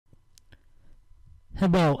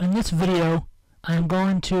Hello, in this video I'm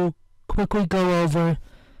going to quickly go over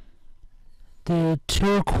the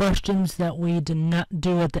two questions that we did not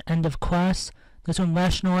do at the end of class. This one,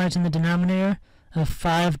 rationalizing the denominator of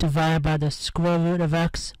 5 divided by the square root of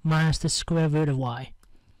x minus the square root of y.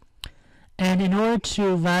 And in order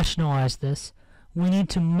to rationalize this, we need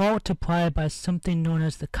to multiply by something known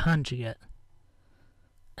as the conjugate.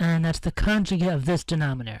 And that's the conjugate of this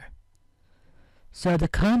denominator. So the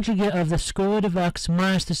conjugate of the square root of x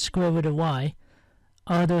minus the square root of y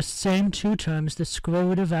are those same two terms, the square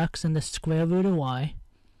root of x and the square root of y,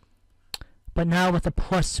 but now with a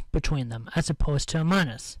plus between them as opposed to a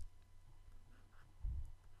minus.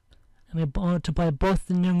 And we multiply both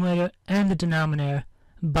the numerator and the denominator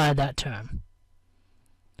by that term.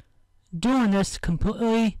 Doing this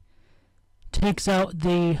completely takes out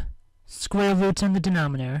the square roots in the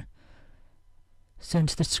denominator,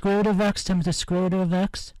 since the square root of x times the square root of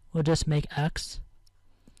x will just make x,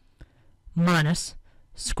 minus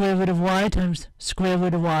square root of y times square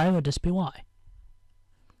root of y will just be y.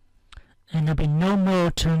 And there'll be no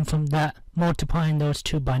middle term from that, multiplying those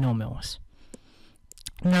two binomials.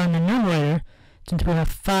 Now in the numerator, since we have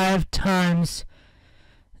 5 times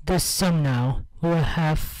this sum now, we will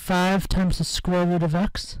have 5 times the square root of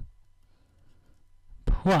x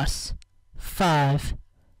plus 5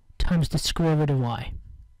 times the square root of y.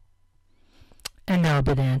 And that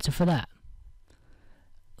will be the answer for that.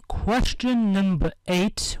 Question number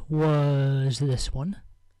 8 was this one.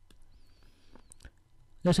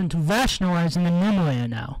 Listen to rationalizing the numerator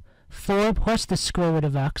now. 4 plus the square root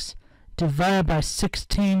of x divided by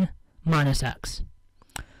 16 minus x.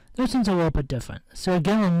 This one's a little bit different. So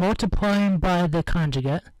again, we're multiplying by the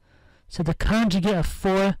conjugate. So the conjugate of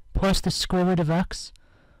 4 plus the square root of x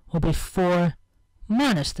will be 4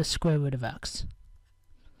 minus the square root of x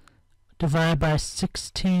divided by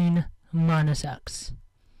 16 minus x.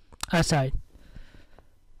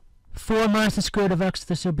 4 minus the square root of x,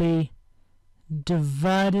 this will be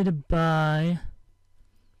divided by,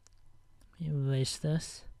 let me erase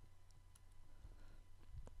this,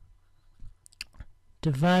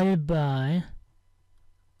 divided by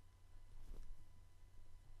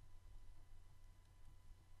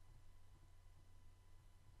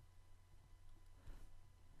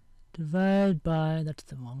that's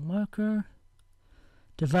the wrong marker,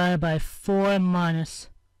 divided by 4 minus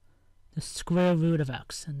the square root of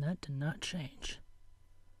x, and that did not change.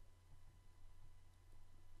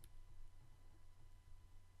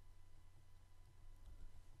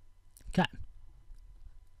 Okay.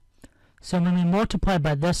 So when we multiply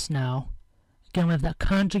by this now, again we have that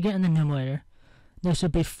conjugate in the numerator. This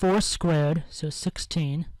would be 4 squared, so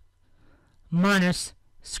 16, minus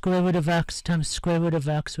square root of x times square root of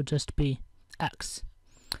x would just be x.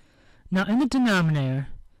 Now in the denominator,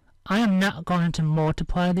 I am not going to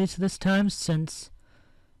multiply these this time since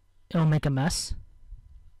it will make a mess.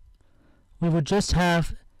 We would just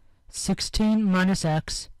have 16 minus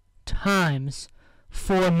x times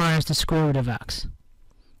 4 minus the square root of x.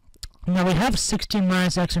 Now we have 16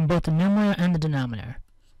 minus x in both the numerator and the denominator.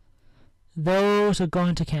 Those are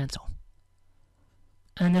going to cancel.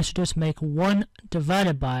 And this should just make 1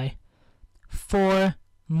 divided by 4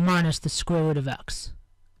 minus the square root of x.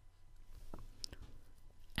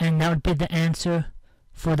 And that would be the answer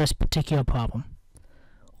for this particular problem.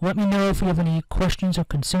 Let me know if you have any questions or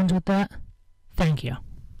concerns with that. Thank you.